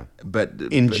me. Yeah. But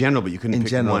in general, but you couldn't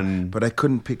pick one. But I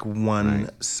couldn't pick one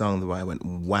song where I went,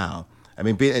 wow. I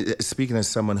mean, speaking as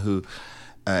someone who,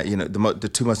 the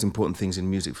two most important things in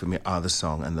music for me are the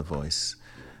song and the voice.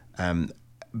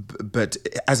 But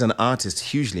as an artist,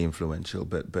 hugely influential.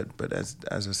 But as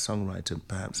a songwriter,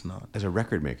 perhaps not. As a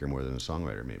record maker more than a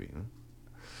songwriter, maybe. Huh?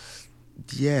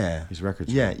 Yeah. His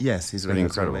records. Yeah. Yes. His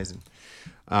records are amazing.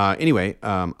 Anyway,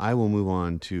 I will move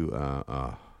on to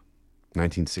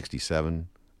 1967. I'm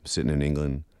sitting in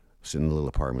England, sitting in a little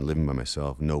apartment, living by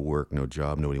myself, no work, no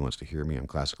job, nobody wants to hear me. I'm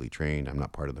classically trained. I'm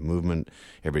not part of the movement.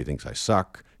 Everybody thinks I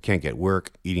suck. Can't get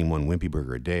work. Eating one Wimpy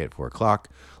burger a day at 4 o'clock.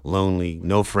 Lonely.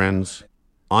 No friends.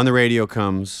 On the radio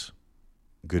comes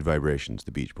Good Vibrations,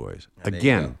 the Beach Boys.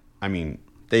 Again, I mean...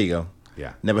 There you go.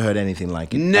 Yeah. Never heard anything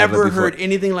like it. Never heard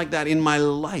anything like that in my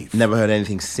life. Never heard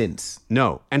anything since.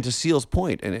 No. And to Seal's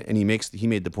point, and he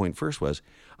made the point first, was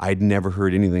I'd never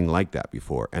heard anything like that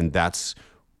before. And that's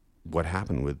what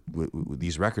happened with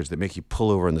these records that make you pull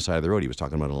over on the side of the road. He was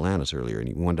talking about Alanis earlier, and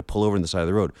he wanted to pull over on the side of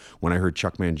the road. When I heard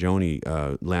Chuck Mangione,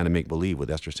 Land of Make Believe with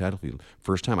Esther Satterfield,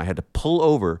 first time, I had to pull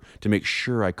over to make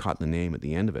sure I caught the name at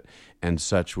the end of it. And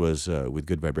such was with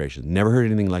Good Vibrations. Never heard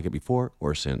anything like it before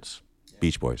or since.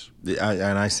 Beach Boys.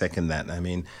 And I second that. I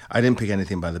mean, I didn't pick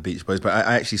anything by the Beach Boys, but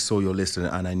I actually saw your list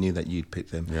and I knew that you'd pick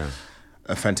them. Yeah.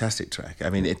 a fantastic track. I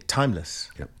mean,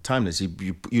 timeless. Yep. Timeless.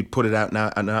 You'd put it out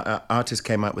now, and an artist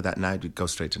came out with that now, you'd go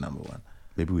straight to number one.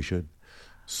 Maybe we should.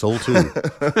 Soul 2.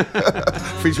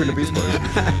 Featuring the Beast Boys.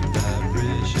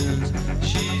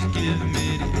 She's giving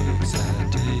me the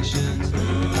excitations.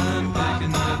 I'm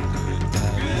picking up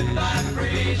good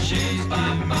vibrations. She's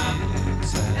giving me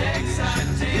the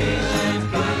excitations.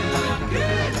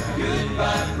 Good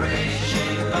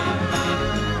vibrations.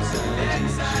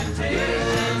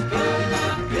 Excitations.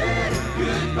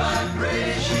 Good vibrations.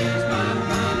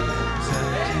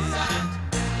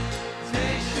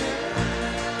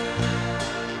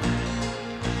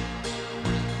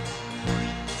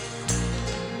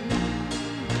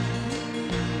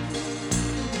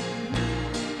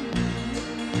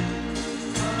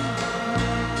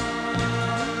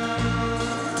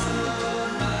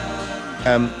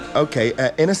 Okay,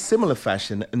 in a similar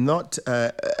fashion, not.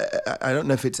 I don't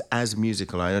know if it's as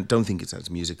musical. I don't think it's as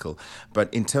musical,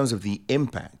 but in terms of the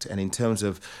impact and in terms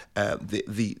of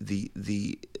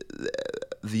the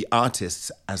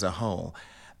artists as a whole,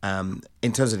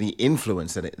 in terms of the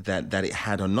influence that it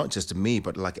had on not just me,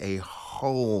 but like a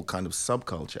whole kind of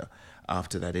subculture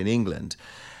after that in England.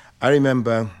 I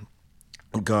remember,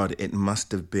 God, it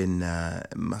must have been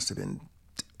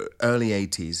early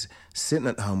 80s, sitting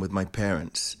at home with my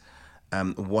parents,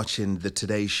 watching the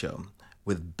Today Show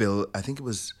with Bill, I think it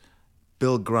was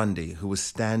Bill Grundy, who was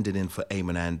standing in for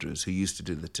Eamon Andrews, who used to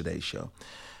do the Today Show.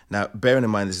 Now, bearing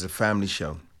in mind, this is a family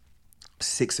show,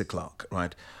 6 o'clock,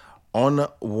 right? On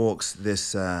walks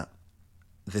this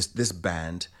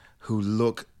band who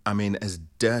look, I mean, as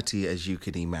dirty as you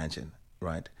could imagine,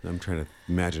 right? I'm trying to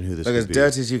imagine who this Look could as be.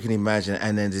 dirty as you can imagine,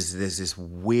 and then there's this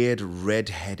weird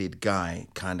red-headed guy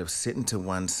kind of sitting to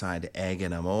one side, egging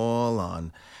them all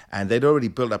on, and they'd already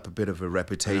built up a bit of a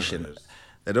reputation.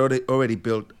 They'd already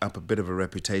built up a bit of a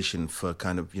reputation for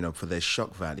kind of, you know, for their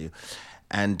shock value,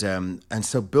 and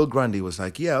so Bill Grundy was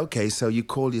like, yeah, okay, so you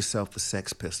call yourself the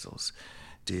Sex Pistols,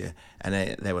 do you?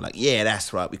 And they were like, yeah,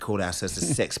 that's right, we call ourselves the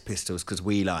Sex Pistols because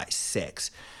we like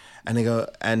sex. And they go,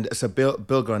 and so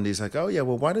Bill Grundy's like, oh yeah,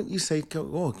 well, why don't you say,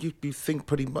 oh, you think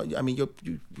pretty much, I mean, you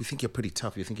think you're pretty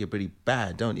tough, you think you're pretty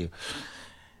bad, don't you?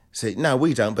 Say, no,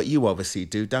 we don't, but you obviously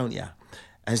do, don't you?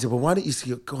 And he said, well, why don't you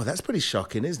say, God, that's pretty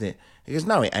shocking, isn't it? He goes,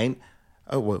 no, it ain't.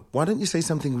 Oh, well, why don't you say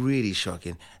something really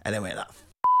shocking? And they went, like, F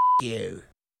you.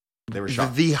 They were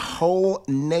shocked. The whole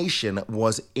nation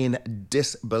was in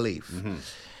disbelief. Mm-hmm.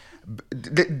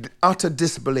 Utter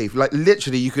disbelief. Like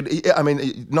literally, you could. I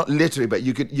mean, not literally, but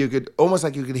you could almost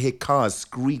like you could hear cars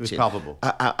screeching. It was palpable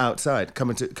outside,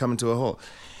 coming to a halt.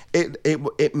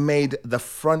 It made the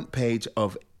front page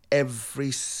of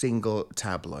every single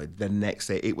tabloid the next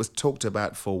day. It was talked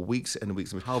about for weeks and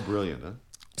weeks. How brilliant, huh?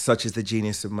 Such as the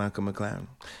genius of Malcolm McLaren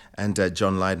and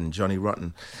John Lydon, Johnny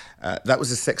Rotten. That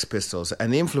was the Sex Pistols,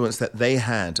 and the influence that they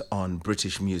had on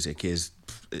British music is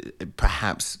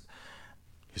perhaps.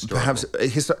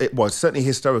 It was certainly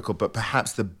historical, but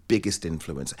perhaps the biggest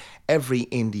influence. Every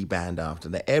indie band after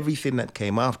that, everything that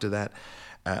came after that,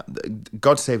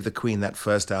 God Save the Queen, that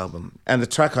first album, and the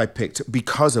track I picked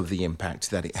because of the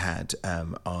impact that it had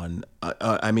on,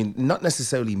 I mean, not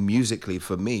necessarily musically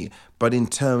for me, but in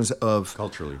terms of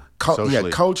culturally,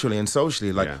 culturally and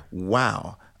socially, like,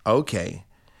 wow, okay,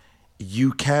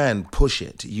 you can push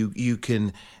it, you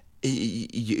can.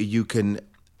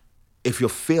 If you're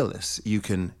fearless, you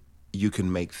can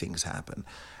make things happen.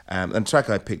 And the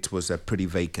track I picked was Pretty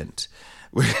Vacant,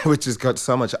 which has got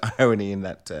so much irony in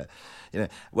that,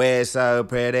 we're so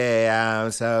pretty, I'm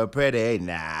so pretty,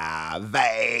 now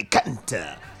vacant.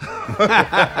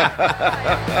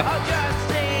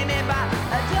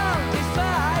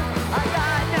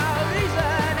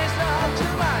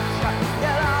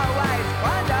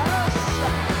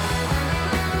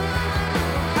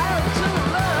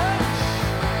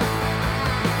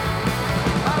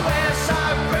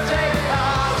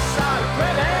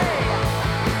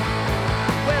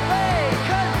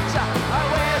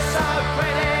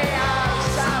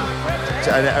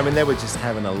 I mean, they were just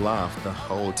having a laugh the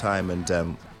whole time, and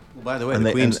well, by the way,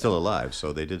 the Queen's still alive,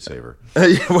 so they did save her.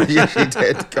 Well, yeah, she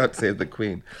did. God save the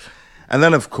Queen. And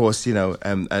then, of course,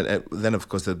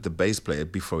 the bass player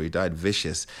before he died,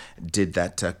 Vicious, did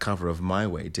that cover of My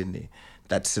Way, didn't he?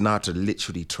 That Sinatra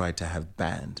literally tried to have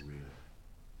banned.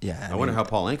 Yeah, I wonder how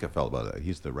Paul Anka felt about that.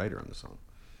 He's the writer on the song.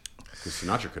 Because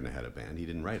Sinatra couldn't have had a band; he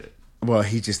didn't write it. Well,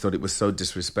 he just thought it was so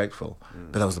disrespectful,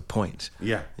 but that was the point.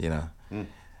 Yeah, you know.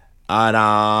 And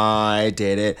I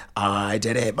did it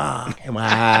my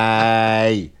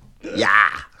way.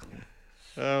 Yeah.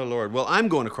 Oh, Lord. Well, I'm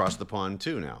going across the pond,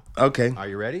 too, now. Okay. Are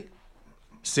you ready?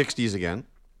 60s again.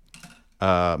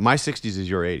 My 60s is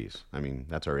your 80s. I mean,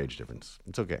 that's our age difference.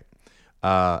 It's okay.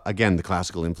 Again, the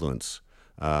classical influence.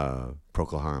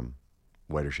 Procol Harum,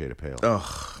 Whiter Shade of Pale.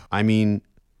 Ugh. I mean,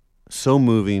 so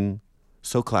moving,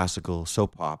 so classical, so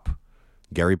pop.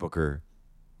 Gary Booker,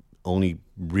 only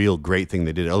real great thing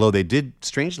they did. Although they did,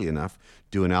 strangely enough,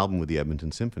 do an album with the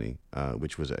Edmonton Symphony,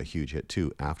 which was a huge hit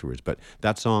too afterwards. But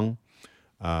that song,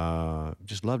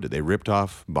 just loved it. They ripped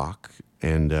off Bach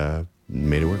and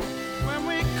made it work. When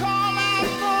we call out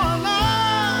for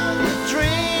love, dream,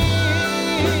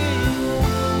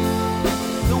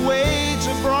 the wage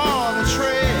abroad a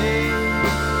trade,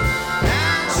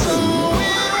 and so it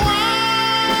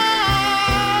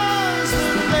was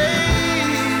that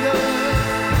later,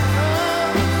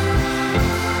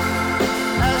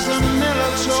 as the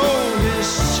miller told his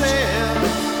tale,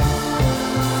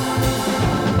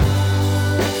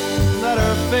 that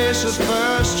her face at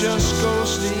first just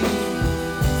ghostly.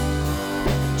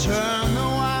 Turn the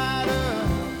wider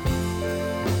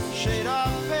shade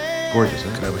of pale. Gorgeous,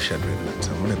 huh? I wish I'd written that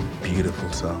song. What a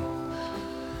beautiful song.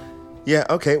 Yeah.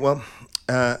 Okay. Well.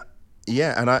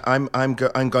 Yeah. And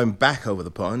I'm going back over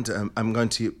the pond. I'm going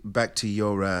back to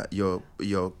your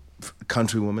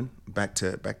countrywoman, back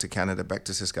to Canada, back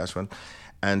to Saskatchewan,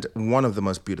 and one of the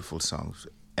most beautiful songs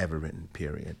ever written.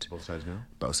 Period. Both Sides Now.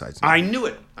 Both Sides Now. I knew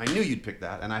it. I knew you'd pick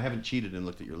that, and I haven't cheated and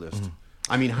looked at your list.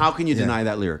 I mean, how can you deny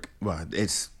that lyric? Well,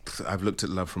 I've looked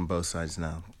at Love from Both Sides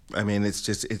Now. I mean, it's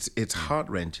just it's heart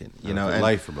wrenching, you know. And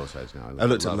Life for Both Sides Now. I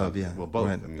looked at Love, yeah. Well, both.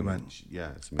 Right, I mean, right.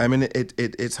 Yeah. I mean,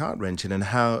 it's heart wrenching, and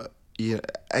how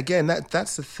again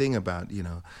that's the thing about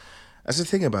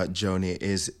Joni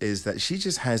is that she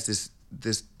just has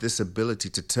this ability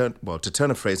to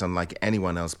turn a phrase unlike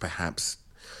anyone else, perhaps,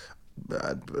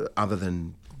 other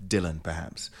than Dylan,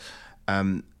 perhaps,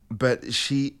 but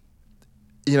she.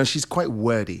 She's quite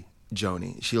wordy,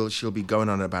 Joni. She'll be going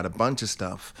on about a bunch of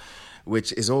stuff,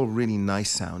 which is all really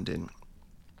nice sounding.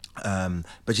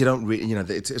 But you don't really,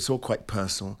 it's all quite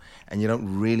personal, and you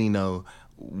don't really know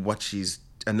what she's,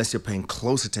 unless you're paying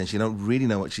close attention, you don't really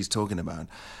know what she's talking about.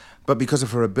 But because of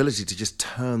her ability to just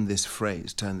turn this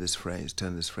phrase,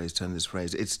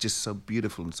 it's just so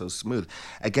beautiful and so smooth.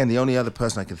 Again, the only other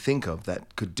person I can think of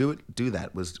that could do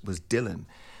that was Dylan,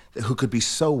 who could be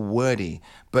so wordy,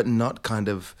 but not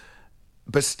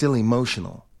but still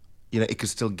emotional. It could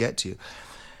still get to you.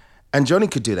 And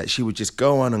Joni could do that. She would just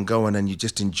go on, and you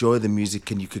just enjoy the music,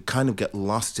 and you could kind of get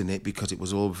lost in it because it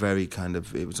was all very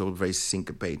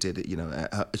syncopated.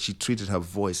 She treated her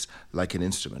voice like an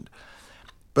instrument.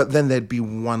 But then there'd be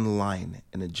one line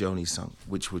in a Joni song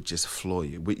which would just floor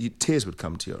you. Tears would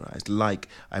come to your eyes, like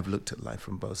I've looked at Life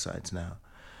from Both Sides Now.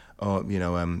 Or,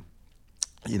 in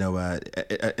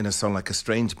a song like A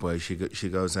Strange Boy, she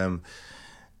goes,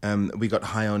 we got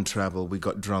high on travel, we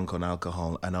got drunk on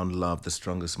alcohol, and on love, the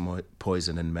strongest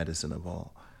poison and medicine of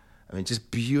all. I mean,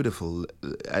 just beautiful.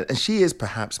 And she is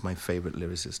perhaps my favorite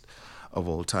lyricist of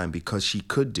all time because she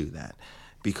could do that.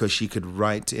 Because she could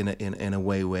write in a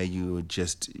way where you would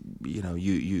just,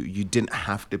 you didn't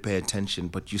have to pay attention,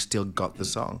 but you still got the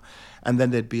song. And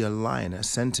then there'd be a line, a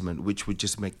sentiment, which would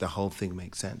just make the whole thing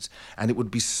make sense. And it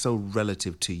would be so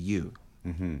relative to you.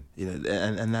 Mm-hmm.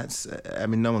 And that's,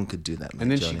 no one could do that. Like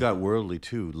and then Joni. She got worldly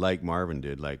too, like Marvin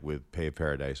did, like with Pay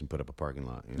Paradise and Put Up a Parking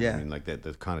Lot. Yeah. I mean, like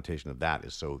the connotation of that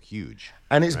is so huge.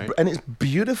 And it's right? and it's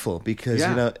beautiful because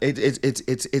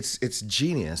it's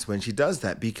genius when she does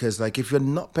that, because like if you're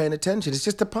not paying attention, it's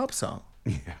just a pop song.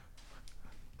 Yeah.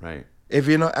 Right. If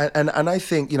you're not, and I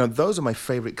think those are my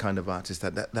favorite kind of artists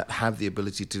that have the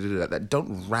ability to do that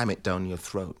don't ram it down your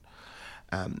throat.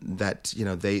 That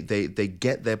they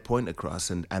get their point across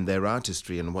and their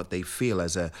artistry and what they feel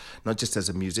as not just as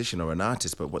a musician or an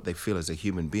artist, but what they feel as a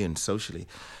human being socially.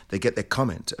 They get their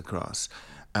comment across,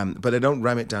 but they don't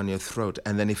ram it down your throat.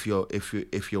 And then if you're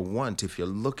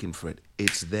looking for it,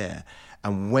 it's there.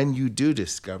 And when you do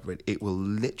discover it, it will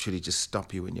literally just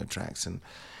stop you in your tracks.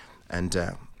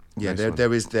 There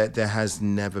has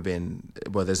never been.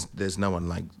 Well, there's no one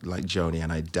like Joni,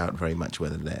 and I doubt very much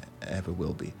whether there ever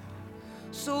will be.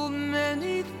 So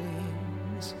many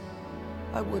things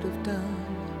I would have done,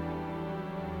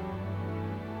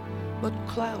 but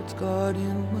clouds got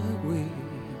in my way.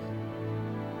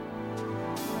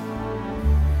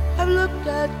 I've looked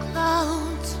at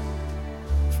clouds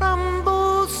from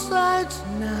both sides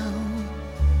now,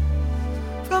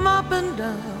 from up and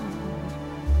down,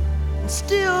 and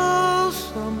still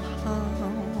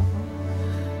somehow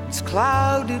it's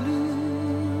cloud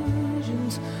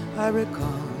illusions I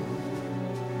recall.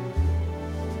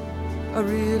 I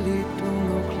really don't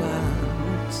know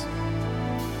clouds.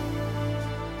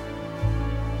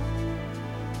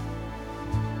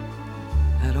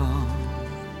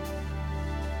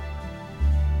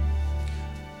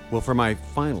 Well, for my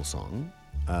final song,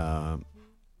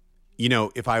 you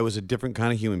know, if I was a different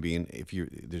kind of human being,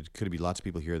 there could be lots of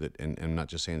people here that, and I'm not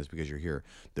just saying this because you're here,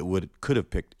 that could have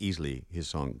picked easily his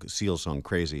song, Seal's song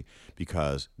 "Crazy,"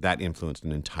 because that influenced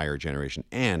an entire generation,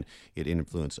 and it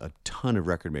influenced a ton of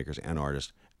record makers and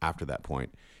artists after that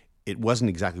point. It wasn't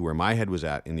exactly where my head was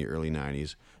at in the early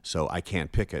 '90s, so I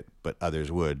can't pick it, but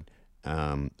others would.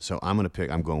 So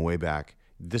I'm going way back.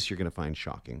 This you're going to find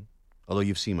shocking, although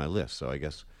you've seen my list, so I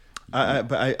guess. I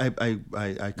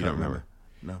can't remember.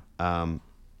 No.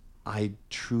 I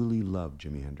truly love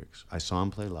Jimi Hendrix. I saw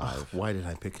him play live. Oh, why did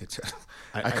I pick it?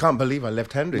 I can't believe I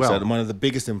left Hendrix out, one of the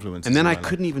biggest influences. And then I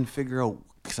couldn't even figure out,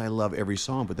 because I love every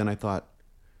song, but then I thought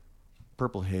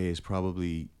Purple Haze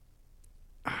probably,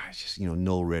 just, you know,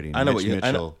 Noel Redding, I know Mitch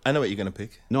Mitchell. I know what you're going to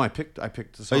pick. No, I picked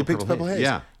the song. Oh, you picked Purple Haze?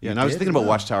 Yeah. And I was thinking about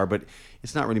Watchtower, but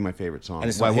it's not really my favorite song. And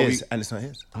it's not his. And it's not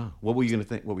his. What were you going to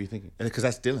think? What were you thinking? Because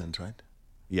that's Dylan's, right?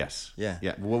 Yes. Yeah.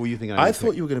 What were you thinking? I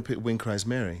thought you were going to pick Wind Cries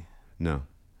Mary. No.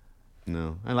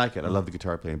 I like it. I love the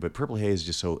guitar playing, but Purple Haze is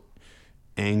just so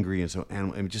angry and so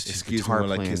animal. I mean, just his Excuse guitar me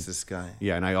while playing. I kiss this guy.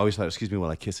 Yeah, and I always thought, excuse me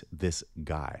while I kiss this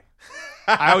guy.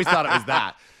 I always thought it was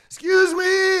that. Excuse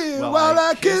me while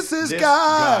I kiss this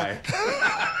guy.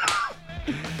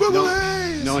 Purple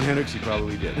Haze. Knowing Hendrix, he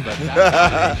probably did. But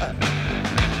that's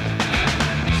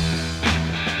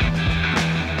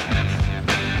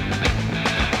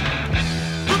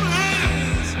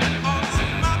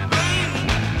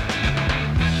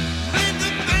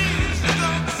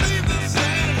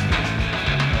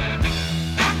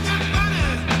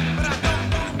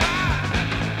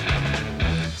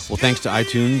thanks to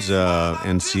iTunes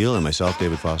and Seal and myself,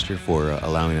 David Foster, for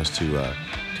allowing us to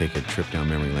take a trip down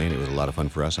memory lane. It was a lot of fun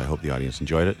for us. I hope the audience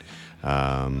enjoyed it.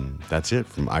 That's it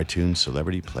from iTunes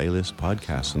Celebrity Playlist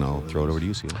Podcast, and I'll throw it over to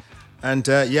you, Seal. And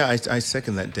I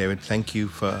second that, David. Thank you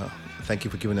for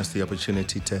giving us the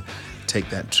opportunity to take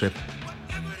that trip.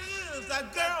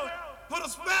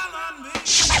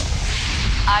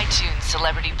 iTunes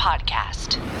Celebrity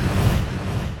Podcast.